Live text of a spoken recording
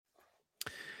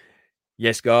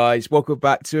Yes, guys, welcome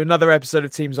back to another episode of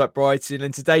Teams Like Brighton.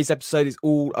 And today's episode is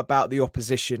all about the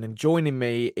opposition. And joining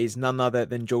me is none other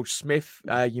than George Smith.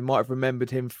 You might have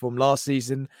remembered him from last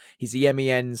season. He's the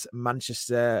MEN's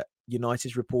Manchester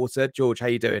United reporter. George, how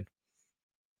you doing?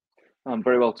 I'm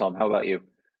very well, Tom. How about you?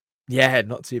 Yeah,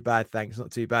 not too bad, thanks.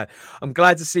 Not too bad. I'm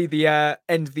glad to see the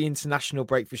end of the international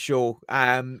break for sure.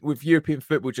 With European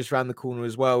football just around the corner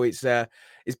as well, it's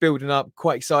building up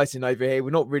quite exciting over here. We're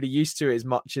not really used to it as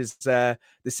much as the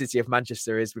city of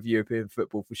Manchester is with European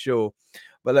football for sure.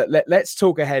 But let's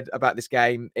talk ahead about this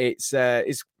game. It's fair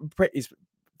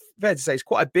to say it's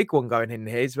quite a big one going in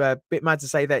here. It's a bit mad to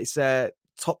say that it's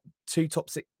top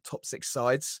six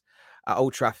sides at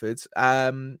Old Trafford.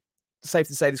 Safe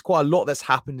to say there's quite a lot that's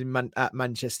happened at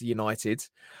Manchester United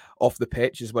off the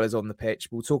pitch as well as on the pitch.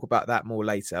 We'll talk about that more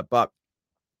later. But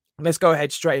let's go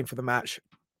ahead straight in for the match.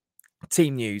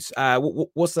 Team news.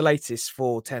 What's the latest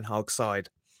for Ten Hag's side?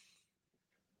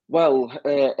 Well,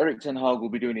 Eric Ten Hag will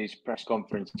be doing his press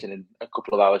conference in a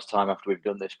couple of hours' time after we've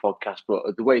done this podcast.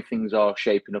 But the way things are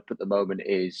shaping up at the moment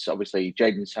is obviously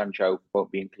Jadon Sancho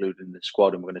won't be included in the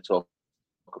squad, and we're going to talk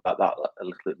about that a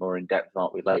little bit more in depth,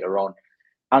 aren't we, later on.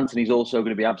 Anthony's also going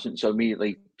to be absent, so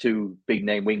immediately two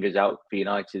big-name wingers out for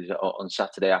United on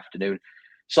Saturday afternoon.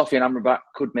 Sofian Amrabat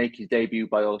could make his debut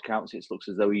by all accounts. It looks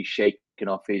as though he's shaken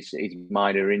off his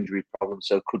minor injury problem,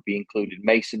 so could be included.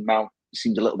 Mason Mount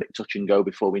seems a little bit touch and go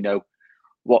before we know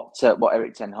what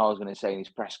Eric Ten Hag is going to say in his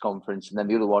press conference. And then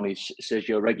the other one is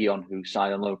Sergio Reguilon, who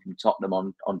signed on loan from Tottenham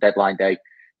on deadline day.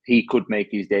 He could make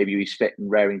his debut. He's fit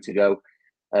and raring to go.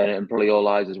 And probably all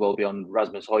eyes as well be on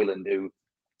Rasmus Højlund, who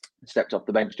stepped off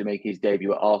the bench to make his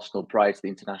debut at Arsenal prior to the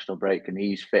international break, and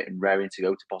he's fit and raring to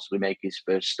go to possibly make his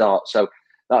first start. So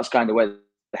that's kind of where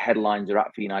the headlines are at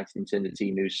for United in terms of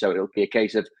team news. So it'll be a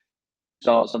case of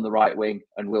starts on the right wing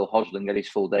and will Højlund get his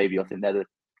full debut. I think they're the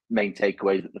main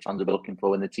takeaways that the fans will be looking for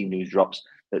when the team news drops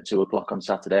at 2:00 on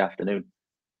Saturday afternoon.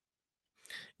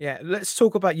 Yeah, let's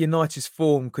talk about United's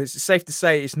form, because it's safe to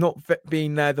say it's not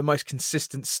been the most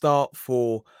consistent start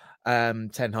for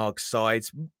Ten Hag's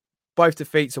sides. Both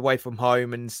defeats away from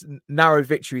home and narrow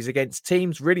victories against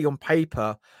teams really on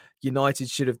paper United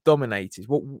should have dominated.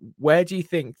 Where do you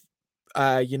think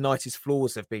United's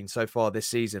flaws have been so far this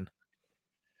season?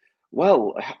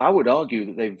 Well, I would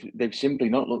argue that they've simply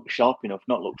not looked sharp enough,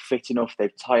 not looked fit enough.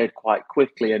 They've tired quite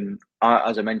quickly, and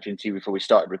as I mentioned to you before we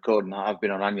started recording, I've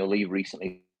been on annual leave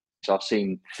recently, so I've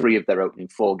seen 3 of their opening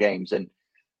 4 games. And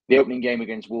the opening game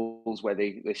against Wolves, where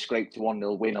they scraped a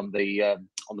 1-0 win on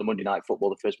the Monday Night Football,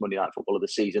 the first Monday Night Football of the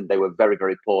season, they were very,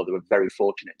 very poor. They were very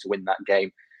fortunate to win that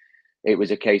game. It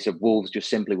was a case of Wolves just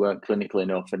simply weren't clinical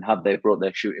enough, and had they brought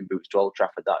their shooting boots to Old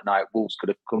Trafford that night, Wolves could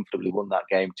have comfortably won that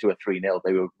game 2 or 3-0.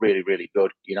 They were really, really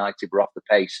good. United were off the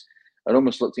pace and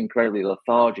almost looked incredibly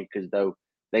lethargic, as though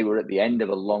they were at the end of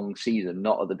a long season,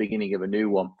 not at the beginning of a new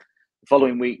one. The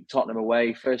following week, Tottenham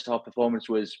away, first half performance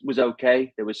was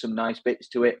okay. There was some nice bits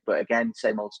to it, but again,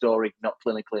 same old story, not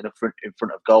clinical enough in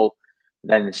front of goal.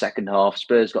 Then in the second half,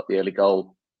 Spurs got the early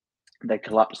goal. They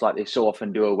collapsed like they so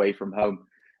often do away from home.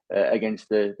 Against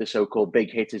the so-called big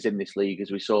hitters in this league,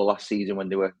 as we saw last season when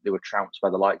they were trounced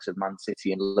by the likes of Man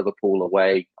City and Liverpool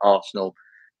away, Arsenal.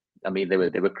 I mean, they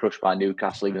were crushed by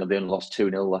Newcastle, even though they only lost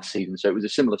 2-0 last season. So it was a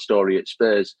similar story at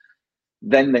Spurs.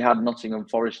 Then they had Nottingham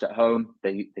Forest at home.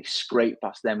 They scraped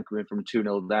past them, coming from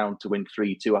 2-0 down to win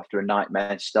 3-2 after a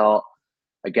nightmare start.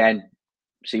 Again,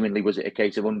 seemingly was it a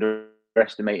case of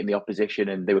underestimating the opposition,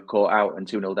 and they were caught out and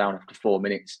 2-0 down after 4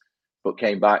 minutes, but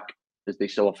came back, as they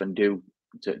so often do,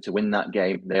 to win that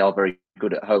game. They are very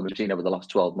good at home, as we've seen over the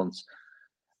last 12 months.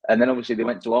 And then obviously they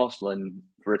went to Arsenal, and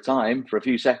for a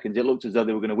few seconds, it looked as though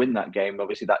they were going to win that game.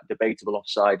 Obviously that debatable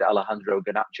offside Alejandro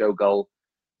Garnacho goal.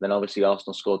 Then obviously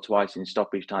Arsenal scored twice in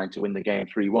stoppage time to win the game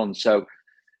 3-1. So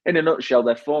in a nutshell,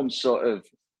 their form's sort of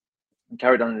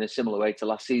carried on in a similar way to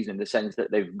last season, in the sense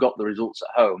that they've got the results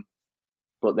at home,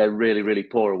 but they're really, really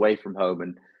poor away from home.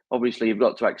 And obviously, you've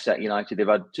got to accept United. They've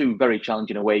had 2 very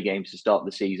challenging away games to start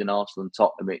the season, Arsenal and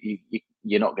Tottenham.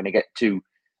 You're not going to get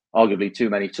arguably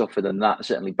too many tougher than that,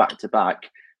 certainly back to back.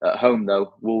 At home,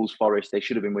 though, Wolves, Forest, they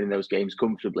should have been winning those games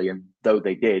comfortably. And though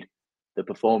they did, the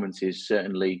performances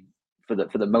certainly, for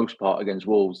the most part against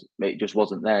Wolves, it just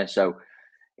wasn't there. So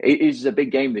it is a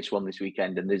big game, this one, this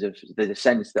weekend. And there's a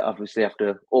sense that obviously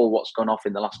after all what's gone off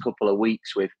in the last couple of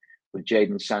weeks with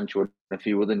Jadon, Sancho and a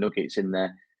few other nuggets in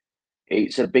there,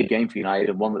 it's a big game for United,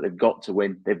 and one that they've got to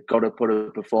win. They've got to put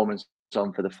a performance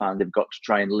on for the fan. They've got to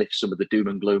try and lift some of the doom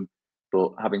and gloom.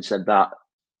 But having said that,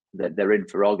 they're in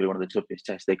for arguably one of the toughest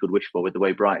tests they could wish for, with the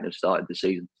way Brighton have started the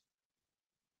season.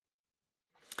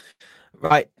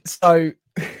 Right. So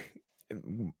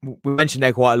we mentioned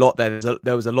there quite a lot there.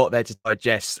 There was a lot there to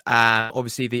digest.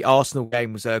 Obviously, the Arsenal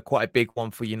game was quite a big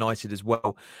one for United as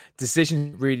well.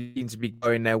 Decisions really seem to be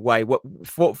going their way.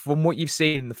 From what you've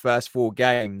seen in the first 4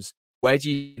 games, where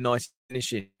do you United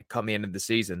finish in come the end of the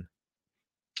season?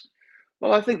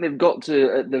 Well, I think they've got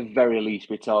to, at the very least,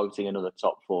 be targeting another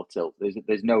top four tilt.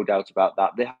 There's no doubt about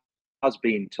that. There has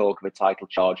been talk of a title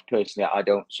charge. Personally, I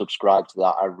don't subscribe to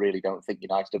that. I really don't think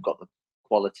United have got the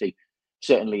quality,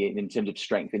 certainly in terms of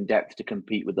strength and depth, to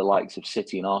compete with the likes of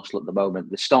City and Arsenal at the moment.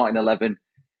 The starting 11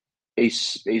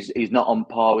 is not on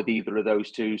par with either of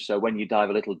those two. So when you dive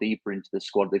a little deeper into the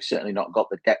squad, they've certainly not got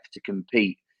the depth to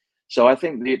compete. So I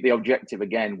think the objective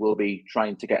again will be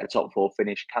trying to get a top four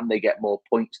finish. Can they get more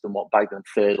points than what bagged them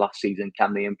third last season?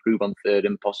 Can they improve on third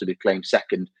and possibly claim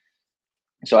second?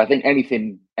 So I think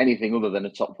anything other than a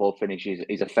top four finish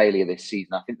is a failure this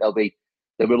season. I think they'll be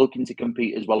looking to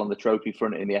compete as well on the trophy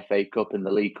front in the FA Cup and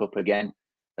the League Cup again.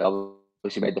 They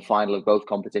obviously made the final of both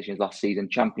competitions last season.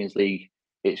 Champions League,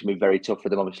 it's going to be very tough for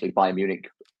them. Obviously, Bayern Munich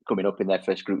coming up in their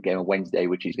first group game on Wednesday,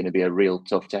 which is going to be a real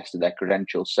tough test of their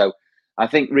credentials. So I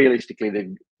think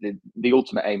realistically, the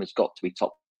ultimate aim has got to be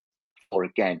top four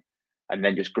again, and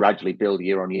then just gradually build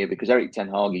year on year. Because Erik ten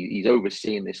Hag, he's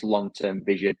overseeing this long-term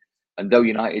vision. And though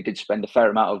United did spend a fair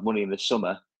amount of money in the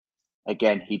summer,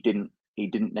 again, he didn't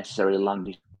necessarily land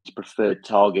his preferred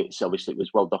targets. Obviously, it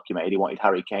was well documented. He wanted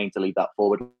Harry Kane to lead that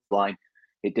forward line.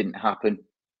 It didn't happen.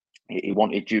 He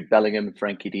wanted Jude Bellingham and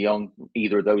Frankie de Jong,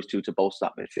 either of those two, to bolster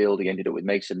that midfield. He ended up with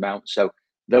Mason Mount. So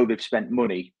though they've spent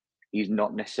money, he's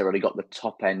not necessarily got the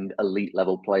top end elite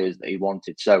level players that he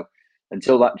wanted. So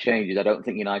until that changes, I don't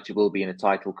think United will be in a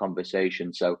title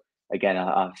conversation. So again,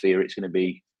 I fear it's going to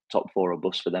be top four or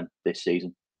bust for them this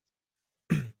season.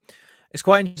 It's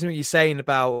quite interesting what you're saying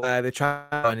about the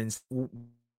transfer. What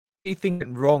do you think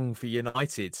went wrong for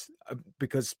United?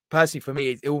 Because personally, for me,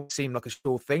 it all seemed like a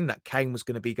sure thing that Kane was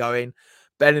going to be going.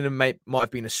 Bellingham might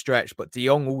have been a stretch, but De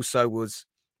Jong also was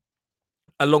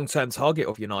a long-term target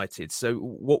of United. So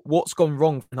what's gone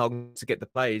wrong for him to get the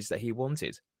players that he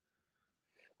wanted?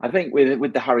 I think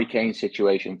with the Harry Kane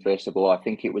situation, first of all, I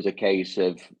think it was a case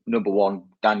of, number one,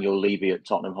 Daniel Levy at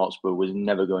Tottenham Hotspur was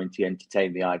never going to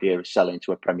entertain the idea of selling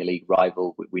to a Premier League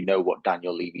rival. We know what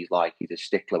Daniel Levy's like. He's a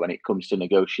stickler when it comes to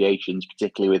negotiations,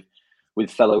 particularly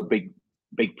with fellow big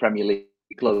Premier League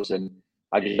clubs. And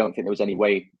I just don't think there was any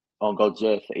way on God's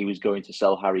earth that he was going to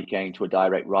sell Harry Kane to a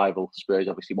direct rival. Spurs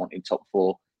obviously wanting top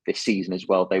four this season as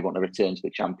well. They want to return to the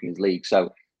Champions League. So I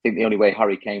think the only way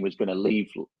Harry Kane was going to leave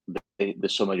the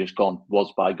summer just gone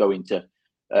was by going to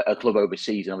a club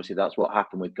overseas, and obviously that's what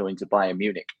happened with going to Bayern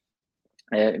Munich.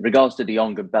 In regards to De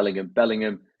Jong and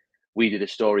Bellingham, we did a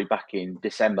story back in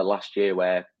December last year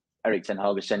where Erik ten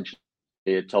Hag essentially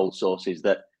had told sources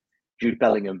that Jude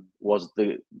Bellingham was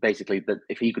basically that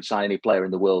if he could sign any player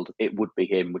in the world, it would be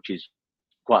him, which is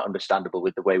quite understandable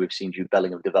with the way we've seen Jude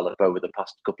Bellingham develop over the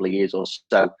past couple of years or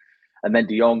so. And then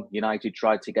De Jong, United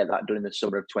tried to get that done in the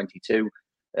summer of 22.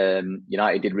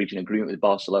 United did reach an agreement with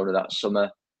Barcelona that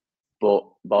summer, but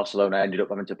Barcelona ended up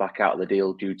having to back out of the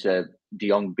deal due to De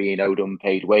Jong being owed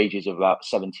unpaid wages of about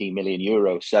 17 million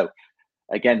euros. So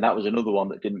again, that was another one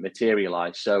that didn't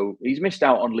materialise. So he's missed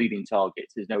out on leading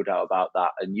targets. There's no doubt about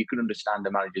that. And you can understand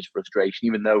the manager's frustration,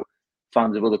 even though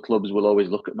fans of other clubs will always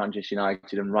look at Manchester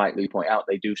United and rightly point out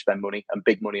they do spend money and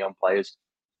big money on players.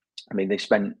 I mean, they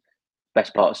spent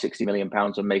best part of £60 million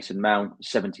on Mason Mount,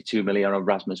 72 million on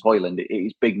Rasmus Højlund. It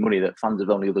is big money that fans of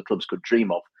only other clubs could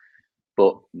dream of.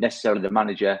 But necessarily the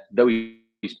manager, though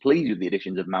he's pleased with the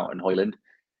additions of Mount and Højlund,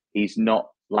 he's not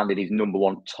landed his number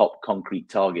one top concrete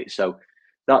target. So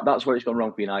that's where it's gone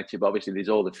wrong for United. But obviously there's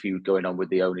all the feud going on with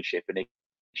the ownership and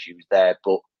issues there.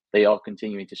 But they are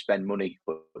continuing to spend money,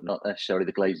 but not necessarily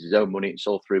the Glazers' own money. It's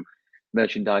all through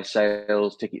merchandise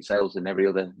sales, ticket sales, and every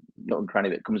other nut and cranny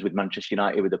that comes with Manchester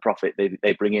United with the profit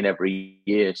they bring in every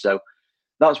year. So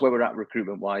that's where we're at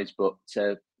recruitment-wise. But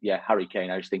yeah, Harry Kane,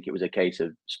 I just think it was a case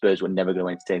of Spurs were never going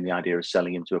to entertain the idea of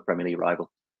selling him to a Premier League rival.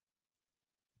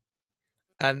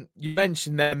 And you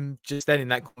mentioned them just then in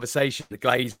that conversation, the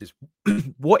Glazers.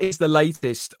 What is the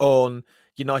latest on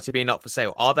United being up for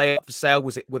sale? Are they up for sale?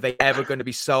 Were they ever going to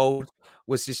be sold?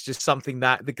 Was this just something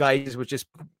that the Glazers were just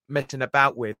messing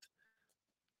about with?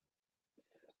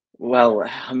 Well,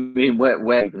 I mean,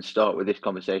 where even start with this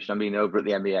conversation? I mean, over at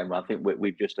the MEM, I think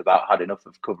we've just about had enough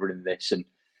of covering this, and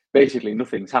basically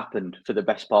nothing's happened for the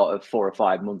best part of 4 or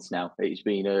 5 months now. It's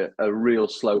been a real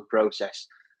slow process.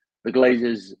 The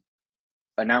Glazers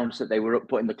announced that they were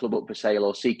putting the club up for sale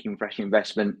or seeking fresh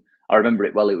investment. I remember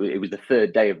it well. It was the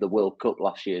third day of the World Cup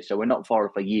last year, so we're not far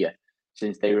off a year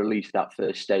since they released that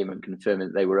first statement confirming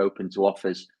that they were open to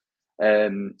offers.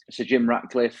 Sir Jim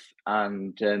Ratcliffe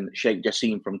and Sheikh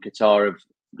Jassim from Qatar have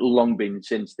long been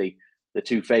since the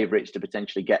two favourites to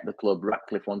potentially get the club.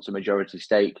 Ratcliffe wants a majority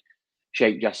stake.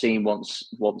 Sheikh Jassim wants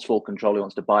full control. He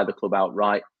wants to buy the club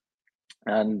outright.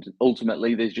 And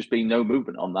ultimately, there's just been no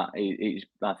movement on that.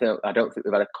 I don't think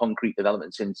they've had a concrete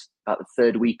development since about the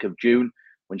third week of June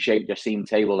when Sheikh Jassim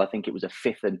tabled. I think it was a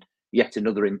fifth and yet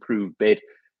another improved bid,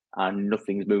 and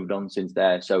nothing's moved on since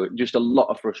there. So just a lot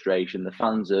of frustration. The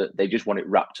fans they just want it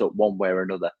wrapped up one way or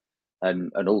another,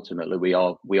 and ultimately we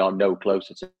are no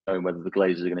closer to knowing whether the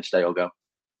Glazers are going to stay or go.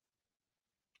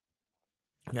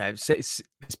 Yeah, it's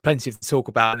plenty to talk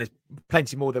about, and there's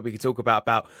plenty more that we could talk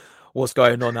about what's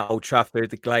going on at Old Trafford,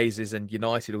 the Glazers, and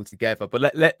United all together.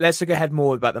 But let's look ahead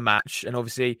more about the match. And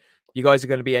obviously, you guys are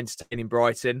going to be entertaining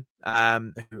Brighton,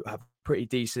 who have a pretty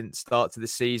decent start to the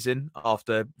season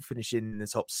after finishing in the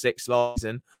top 6 last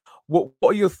season. What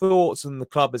are your thoughts on the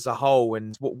club as a whole,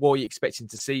 and what are you expecting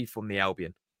to see from the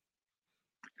Albion?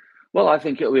 Well, I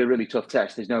think it'll be a really tough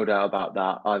test. There's no doubt about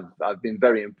that. I've been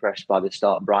very impressed by the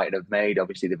start Brighton have made.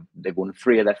 Obviously, they've won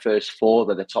 3 of their first 4.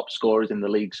 They're the top scorers in the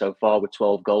league so far with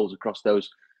 12 goals across those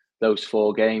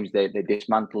 4 games. They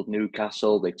dismantled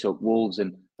Newcastle. They took Wolves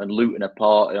and Luton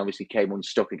apart, and obviously came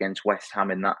unstuck against West Ham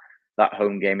in that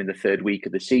home game in the third week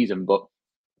of the season. But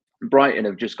Brighton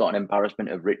have just got an embarrassment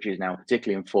of riches now,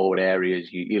 particularly in forward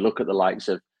areas. You look at the likes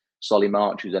of Solly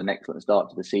March, who's had an excellent start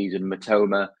to the season,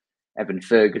 Matoma, Evan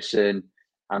Ferguson,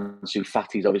 and Ansu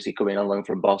Fati's obviously coming on loan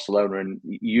from Barcelona. And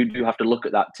you do have to look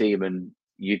at that team and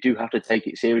you do have to take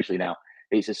it seriously now.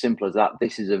 It's as simple as that.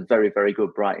 This is a very, very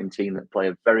good Brighton team that play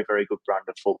a very, very good brand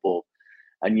of football.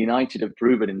 And United have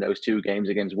proven in those 2 games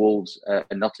against Wolves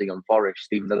and Nottingham Forest,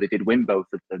 even though they did win both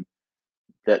of them,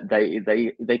 that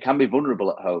they can be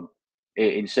vulnerable at home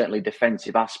in certainly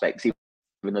defensive aspects,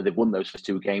 even though they've won those first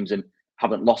 2 games and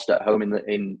haven't lost at home in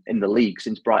the league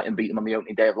since Brighton beat them on the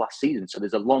opening day of last season. So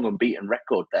there's a long unbeaten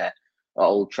record there at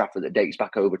Old Trafford that dates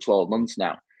back over 12 months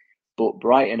now. But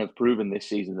Brighton have proven this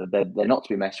season that they're not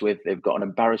to be messed with. They've got an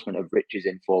embarrassment of riches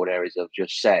in forward areas, I've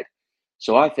just said.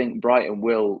 So I think Brighton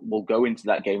will go into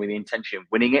that game with the intention of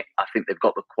winning it. I think they've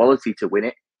got the quality to win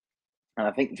it. And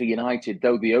I think for United,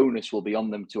 though the onus will be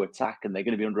on them to attack, and they're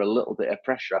going to be under a little bit of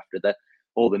pressure after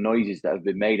all the noises that have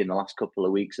been made in the last couple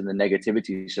of weeks and the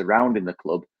negativity surrounding the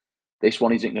club, this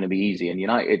one isn't going to be easy. And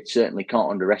United certainly can't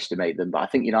underestimate them. But I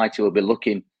think United will be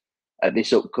looking at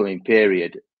this upcoming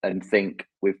period and think,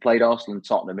 we've played Arsenal and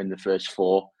Tottenham in the first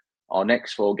 4. Our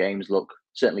next 4 games look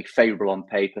certainly favourable on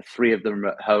paper. 3 of them are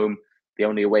at home. The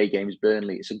only away game is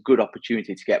Burnley. It's a good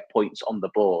opportunity to get points on the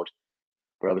board.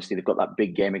 But obviously, they've got that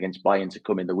big game against Bayern to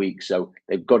come in the week. So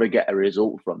they've got to get a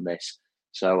result from this.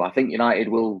 So I think United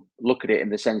will look at it in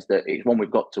the sense that it's one we've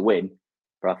got to win.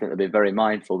 But I think they'll be very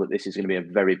mindful that this is going to be a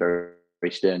very, very,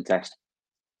 very stern test.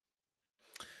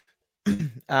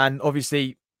 And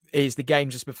obviously, it's the game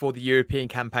just before the European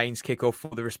campaigns kick off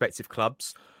for the respective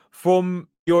clubs. From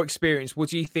your experience, what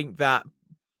do you think that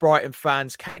Brighton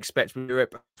fans can expect from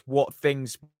Europe? What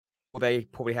things they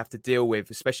probably have to deal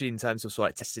with, especially in terms of sort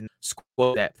of testing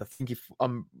squad depth? I think if I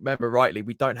remember rightly,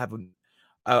 we don't have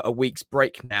a week's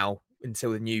break now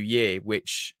until the new year,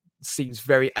 which seems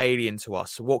very alien to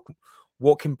us. So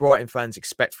what can Brighton fans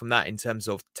expect from that in terms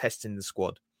of testing the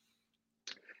squad?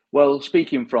 Well,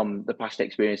 speaking from the past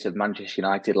experience of Manchester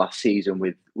United last season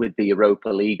with the Europa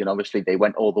League, and obviously they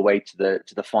went all the way to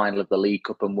the final of the League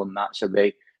Cup and won that. So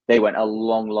they went a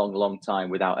long, long, long time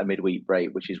without a midweek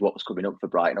break, which is what was coming up for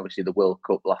Brighton. Obviously, the World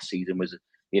Cup last season was,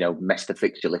 messed the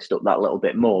fixture list up that little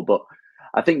bit more. But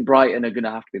I think Brighton are going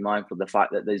to have to be mindful of the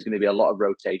fact that there's going to be a lot of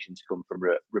rotation to come from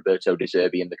Roberto De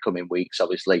Zerbi in the coming weeks.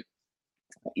 Obviously,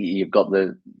 you've got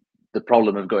the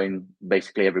problem of going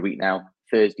basically every week now,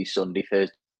 Thursday,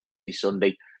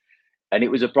 Sunday. And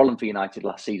it was a problem for United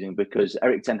last season because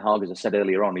Erik ten Hag, as I said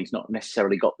earlier on, he's not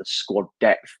necessarily got the squad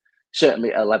depth,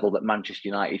 certainly at a level that Manchester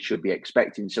United should be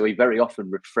expecting. So he very often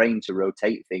refrained to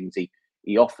rotate things.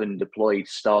 He often deployed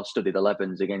star-studded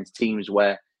 11s against teams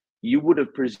where you would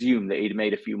have presumed that he'd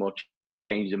made a few more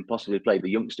changes and possibly played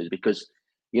the youngsters, because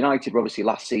United were obviously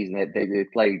last season, they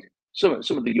played some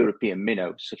of the European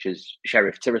minnows, such as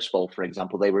Sheriff Tiraspol, for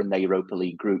example. They were in their Europa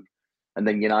League group. And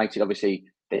then United, obviously,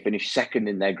 they finished second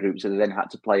in their group, so they then had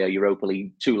to play a Europa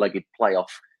League 2-legged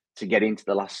playoff to get into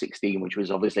the last 16, which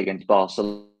was obviously against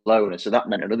Barcelona. So that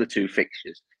meant another 2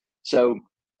 fixtures. So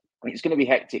it's going to be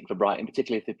hectic for Brighton,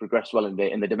 particularly if they progress well in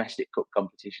the domestic cup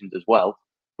competitions as well.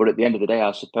 But at the end of the day,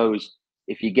 I suppose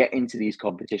if you get into these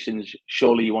competitions,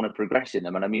 surely you want to progress in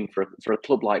them. And I mean, for a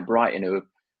club like Brighton,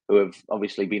 who have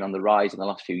obviously been on the rise in the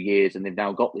last few years, and they've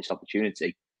now got this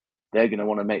opportunity, they're going to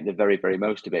want to make the very, very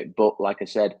most of it. But like I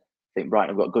said, I think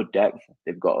Brighton have got good depth.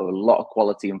 They've got a lot of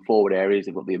quality in forward areas.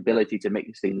 They've got the ability to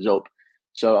mix things up.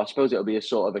 So I suppose it'll be a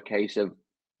sort of a case of,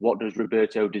 what does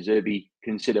Roberto De Zerbi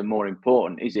consider more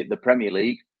important? Is it the Premier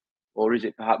League, or is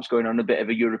it perhaps going on a bit of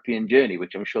a European journey,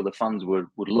 which I'm sure the fans would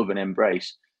love and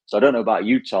embrace? So I don't know about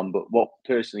you, Tom, but what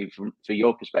personally, from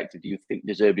your perspective, do you think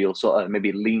De Zerbi will sort of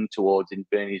maybe lean towards in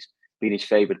being his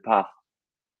favoured path?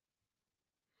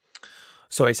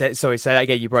 Sorry, say that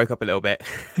again. You broke up a little bit.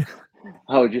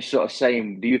 Oh, just sort of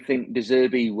saying, do you think De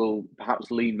Zerbi will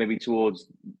perhaps lean maybe towards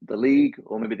the league,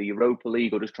 or maybe the Europa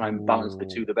League, or just try and balance the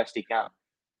two Ooh. the best he can?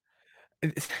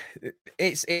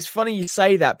 It's funny you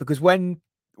say that, because when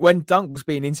Dunk was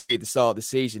being interviewed at the start of the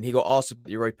season, he got asked about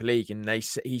the Europa League, and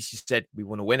he just said, we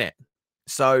want to win it.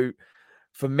 So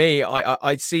for me,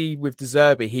 I see with De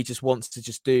Zerbi, he just wants to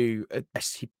just do the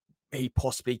best he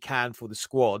possibly can for the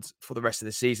squad for the rest of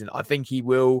the season. I think he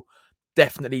will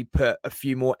definitely put a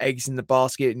few more eggs in the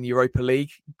basket in the Europa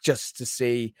League, just to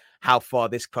see how far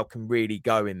this club can really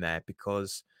go in there.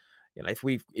 Because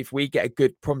if we get a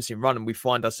good promising run and we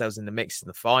find ourselves in the mix in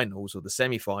the finals or the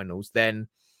semi-finals, then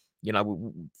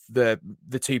the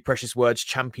two precious words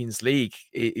Champions League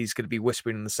is going to be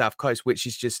whispering on the South Coast, which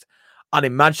is just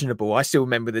unimaginable. I still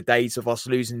remember the days of us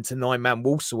losing to 9-man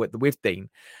Walsall at the Withdean.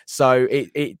 So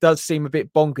it does seem a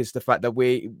bit bonkers, the fact that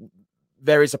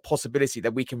there is a possibility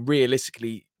that we can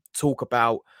realistically talk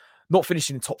about not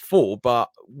finishing in top 4, but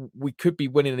we could be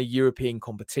winning a European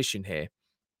competition here.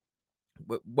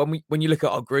 When you look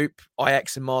at our group,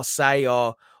 Ajax and Marseille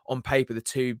are on paper the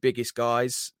two biggest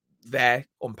guys there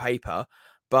on paper,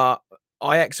 but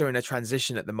Ajax are in a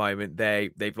transition at the moment.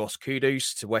 They've lost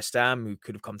Kudus to West Ham, who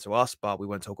could have come to us, but we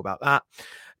won't talk about that.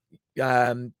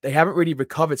 They haven't really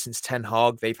recovered since Ten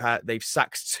Hag. They've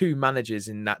sacked 2 managers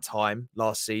in that time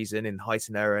last season, in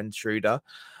Heitener and Schroeder.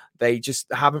 They just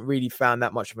haven't really found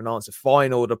that much of an answer.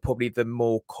 Feyenoord are probably the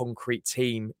more concrete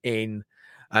team in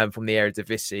from the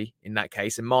Eredivisie in that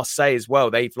case. And Marseille as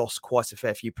well, they've lost quite a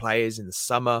fair few players in the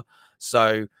summer.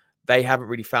 So they haven't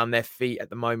really found their feet at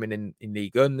the moment in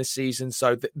Ligue 1 this season.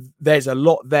 So there's a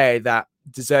lot there that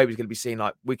De Zerbi is going to be seeing,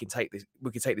 like, we can take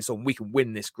this on. We can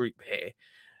win this group here.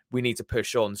 We need to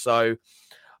push on. So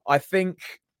I think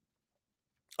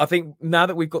now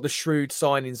that we've got the shrewd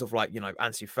signings of, like,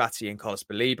 Ansu Fati and Carlos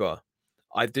Baleba,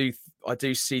 I do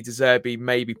see De Zerbi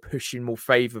maybe pushing more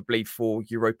favourably for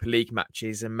Europa League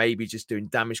matches, and maybe just doing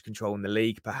damage control in the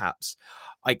league, perhaps.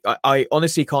 I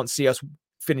honestly can't see us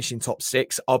finishing top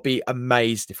 6. I'll be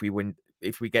amazed if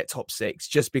we get top 6,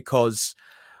 just because,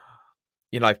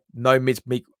 no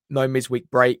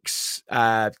midweek breaks,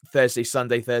 Thursday,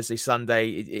 Sunday.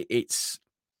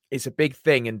 It's a big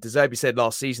thing. And De Zerbi said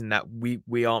last season that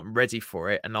we aren't ready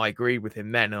for it. And I agree with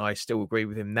him then, and I still agree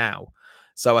with him now.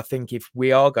 So I think if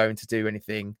we are going to do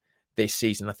anything this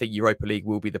season, I think Europa League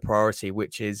will be the priority,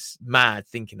 which is mad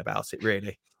thinking about it,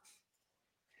 really.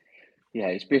 Yeah,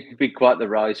 it's been quite the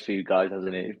rise for you guys,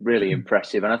 hasn't it? It's really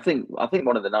impressive. And I think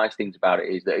one of the nice things about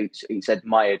it is that it's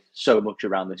admired so much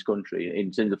around this country in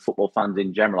terms of football fans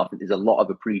in general. I think there's a lot of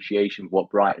appreciation for what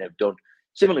Brighton have done,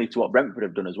 similarly to what Brentford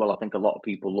have done as well. I think a lot of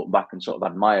people look back and sort of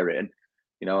admire it. And,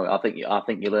 I think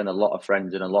you learn a lot of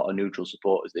friends and a lot of neutral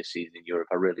supporters this season in Europe.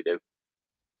 I really do.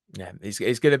 Yeah,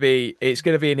 it's going to be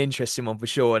an interesting one for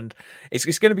sure, and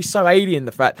it's going to be so alien,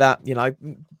 the fact that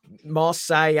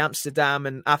Marseille, Amsterdam,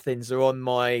 and Athens are on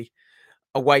my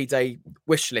away day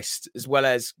wish list, as well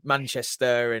as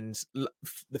Manchester and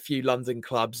the few London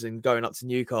clubs, and going up to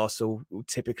Newcastle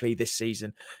typically this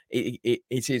season. It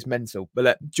is mental.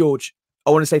 But George,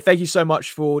 I want to say thank you so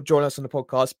much for joining us on the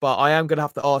podcast. But I am going to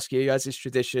have to ask you, as is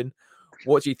tradition,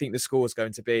 what do you think the score is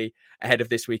going to be ahead of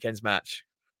this weekend's match?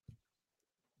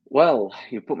 Well,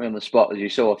 you put me on the spot, as you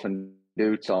so often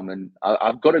do, Tom. And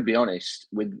I've got to be honest,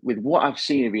 with what I've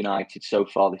seen of United so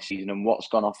far this season and what's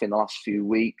gone off in the last few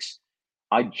weeks,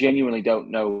 I genuinely don't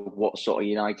know what sort of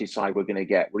United side we're going to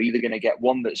get. We're either going to get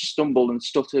one that stumbled and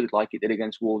stuttered like it did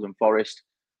against Wolves and Forest,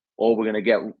 or we're going to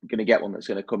get one that's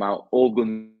going to come out all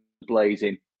guns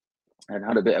blazing and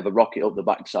had a bit of a rocket up the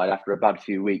backside after a bad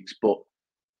few weeks. But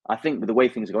I think with the way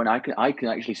things are going, I can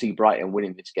actually see Brighton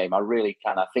winning this game. I really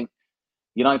can. I think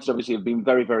United obviously have been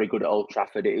very, very good at Old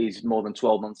Trafford. It is more than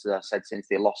 12 months, as I said, since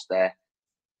they lost there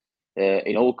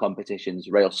in all competitions.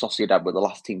 Real Sociedad were the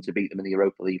last team to beat them in the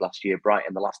Europa League last year.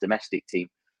 Brighton, the last domestic team.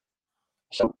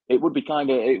 So it would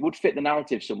fit the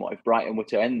narrative somewhat if Brighton were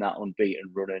to end that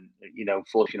unbeaten run and,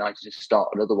 force United to start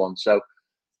another one. So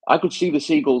I could see the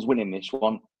Seagulls winning this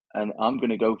one, and I'm going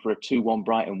to go for a 2-1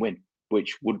 Brighton win,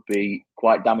 which would be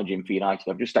quite damaging for United.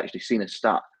 I've just actually seen a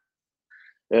stat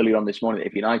earlier on this morning that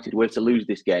if United were to lose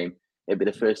this game, It'd be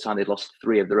the first time they'd lost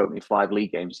 3 of their opening 5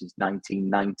 league games since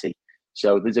 1990.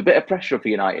 So there's a bit of pressure for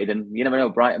United, and you never know,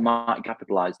 Brighton might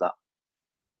capitalise that.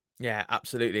 Yeah,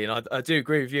 absolutely. And I do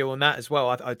agree with you on that as well.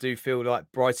 I do feel like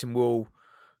Brighton will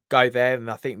go there, and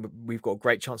I think we've got a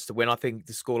great chance to win. I think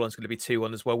the scoreline's going to be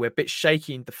 2-1 as well. We're a bit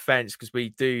shaky in defence because we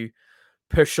do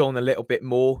push on a little bit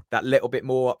more, that little bit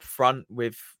more up front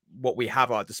with what we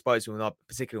have at our disposal,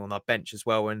 particularly on our bench as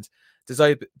well. And De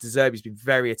Zerbi's been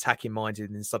very attacking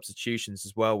minded in substitutions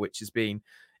as well, which has been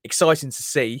exciting to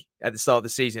see at the start of the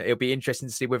season. It'll be interesting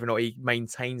to see whether or not he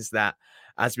maintains that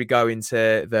as we go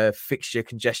into the fixture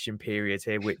congestion period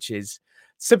here, which is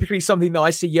typically something that I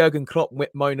see Jurgen Klopp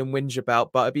moan and whinge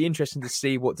about, but it'd be interesting to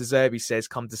see what De Zerbi says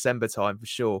come December time for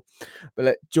sure.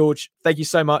 But George, thank you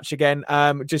so much again.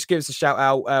 Just give us a shout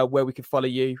out where we can follow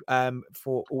you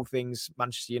for all things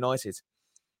Manchester United.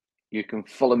 You can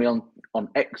follow me on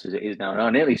X as it is now. And I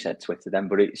nearly said Twitter then,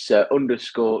 but it's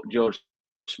 _ George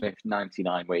Smith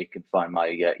 99 where you can find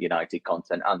my United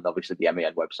content and obviously the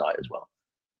MEN website as well.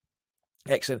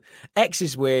 Excellent. X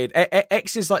is weird.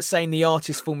 X is like saying the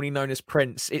artist formerly known as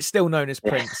Prince. It's still known as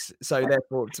Prince. So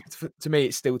therefore, to me,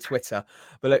 it's still Twitter.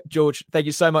 But look, George, thank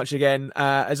you so much again.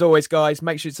 As always, guys,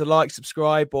 make sure to like,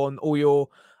 subscribe on all your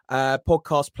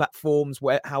podcast platforms,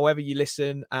 however you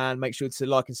listen, and make sure to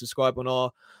like and subscribe on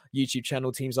our YouTube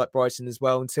channel, Teams Like Brighton as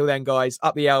well. Until then, guys,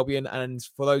 up the Albion. And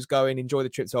for those going, enjoy the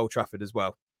trip to Old Trafford as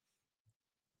well.